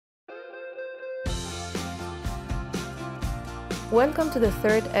Welcome to the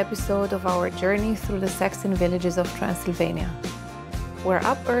third episode of our journey through the Saxon Villages of Transylvania. We're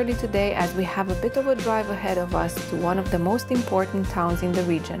up early today as we have a bit of a drive ahead of us to one of the most important towns in the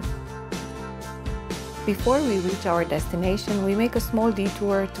region. Before we reach our destination, we make a small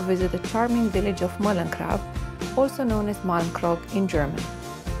detour to visit the charming village of Malancrav, also known as Malancrav in German.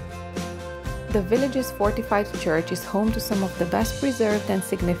 The village's fortified church is home to some of the best preserved and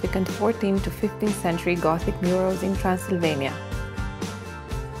significant 14th to 15th century Gothic murals in Transylvania.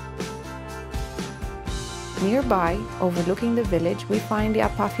 Nearby, overlooking the village, we find the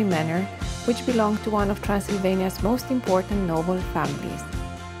Apafi Manor, which belonged to one of Transylvania's most important noble families.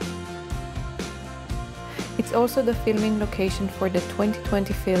 It's also the filming location for the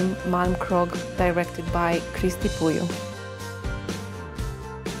 2020 film Malancrav, directed by Cristi Puiu.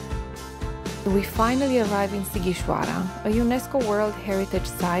 We finally arrive in Sighișoara, a UNESCO World Heritage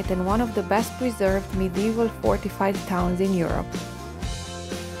Site and one of the best preserved medieval fortified towns in Europe.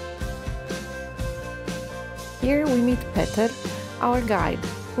 Here we meet Peter, our guide,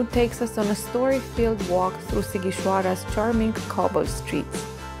 who takes us on a story-filled walk through Sighișoara's charming cobbled streets.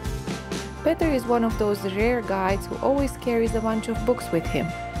 Peter is one of those rare guides who always carries a bunch of books with him,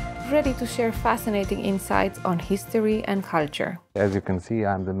 ready to share fascinating insights on history and culture. As you can see,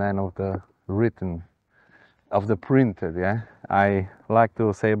 I'm the man of the written, of the printed, yeah? I like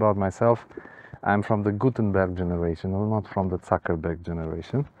to say about myself, I'm from the Gutenberg generation, not from the Zuckerberg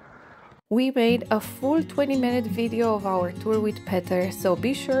generation. We made a full 20-minute video of our tour with Peter, so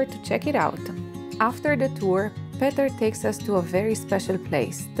be sure to check it out. After the tour, Peter takes us to a very special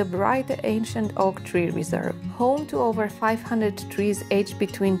place, the Breite Ancient Oak Tree Reserve. Home to over 500 trees aged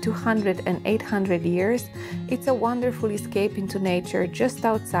between 200 and 800 years, it's a wonderful escape into nature just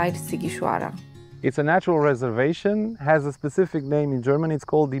outside Sighișoara. It's a natural reservation, has a specific name in German, it's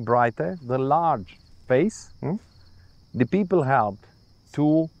called the Breite, the large space. The people helped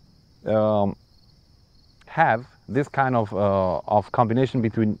to have this kind of combination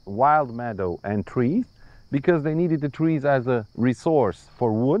between wild meadow and trees, because they needed the trees as a resource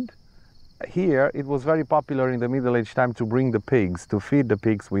for wood. Here it was very popular in the Middle Age time to bring the pigs, to feed the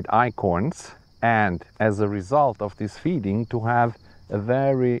pigs with acorns, and as a result of this feeding to have a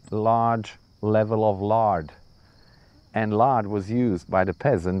very large level of lard. And lard was used by the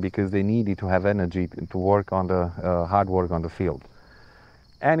peasant because they needed to have energy to work on the hard work on the field.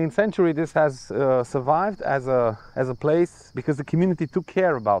 And in century this has survived as a place because the community took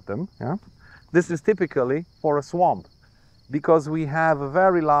care about them. Yeah? This is typically for a swamp because we have a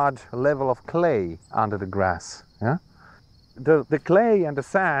very large level of clay under the grass. Yeah? The clay and the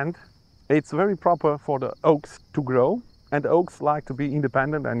sand, it's very proper for the oaks to grow, and the oaks like to be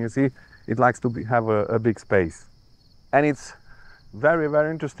independent, and you see it likes to have a big space. And it's very, very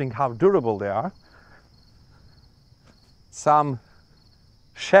interesting how durable they are. Some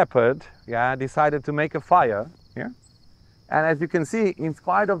shepherd decided to make a fire, and as you can see, in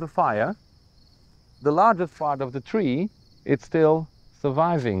spite of the fire, the largest part of the tree, it's still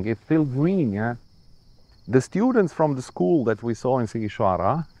surviving, it's still green. The students from the school that we saw in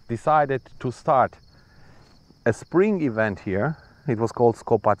Sighișoara decided to start a spring event here. It was called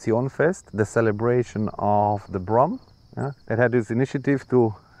Scopațion Fest, the celebration of the Brum. It had this initiative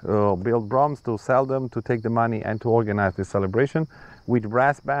to build Brums, to sell them, to take the money and to organize this celebration with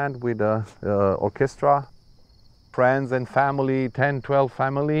brass band, with orchestra. Friends and family, 10, 12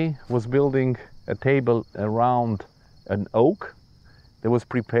 family, was building a table around an oak. There was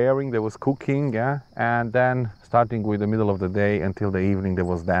preparing, there was cooking, and then starting with the middle of the day until the evening there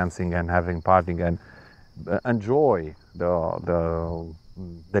was dancing and having partying and enjoy the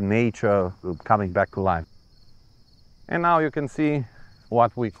nature coming back to life. And now you can see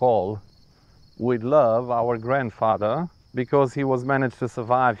what we call with love our grandfather, because he was managed to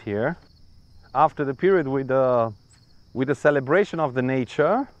survive here. After the period with the celebration of the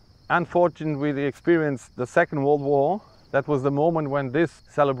nature, unfortunately we experienced the Second World War. That was the moment when this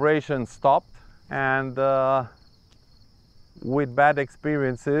celebration stopped, and with bad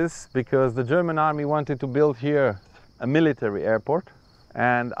experiences, because the German army wanted to build here a military airport,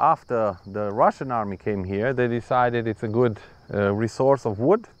 and after the Russian army came here, they decided it's a good resource of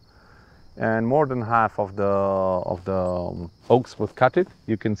wood, and more than half of the oaks was cut.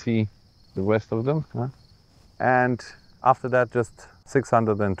 You can see the rest of them, and after that just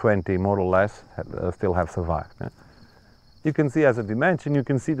 620 more or less still have survived. You can see as a dimension, you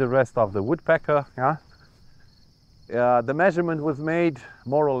can see the rest of the woodpecker. The measurement was made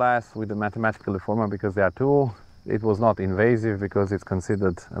more or less with the mathematical reformer because there are two. It was not invasive because it's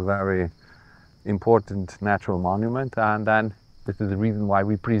considered a very important natural monument, and then this is the reason why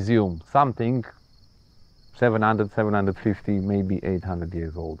we presume something 700, 750, maybe 800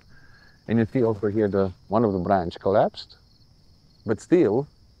 years old. And you see over here one of the branch collapsed, but still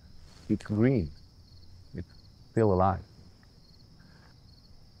it's green. It's still alive.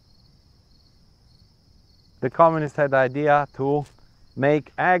 The communists had the idea to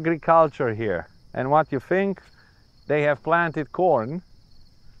make agriculture here. And what you think? They have planted corn,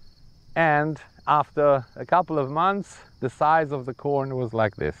 and after a couple of months, the size of the corn was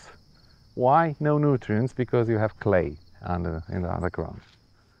like this. Why? No nutrients, because you have clay in the underground.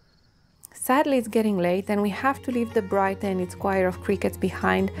 Sadly, it's getting late and we have to leave the Breite and its choir of crickets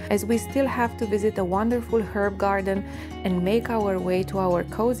behind, as we still have to visit a wonderful herb garden and make our way to our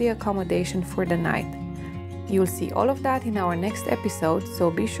cozy accommodation for the night. You'll see all of that in our next episode,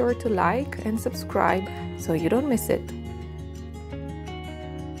 so be sure to like and subscribe so you don't miss it.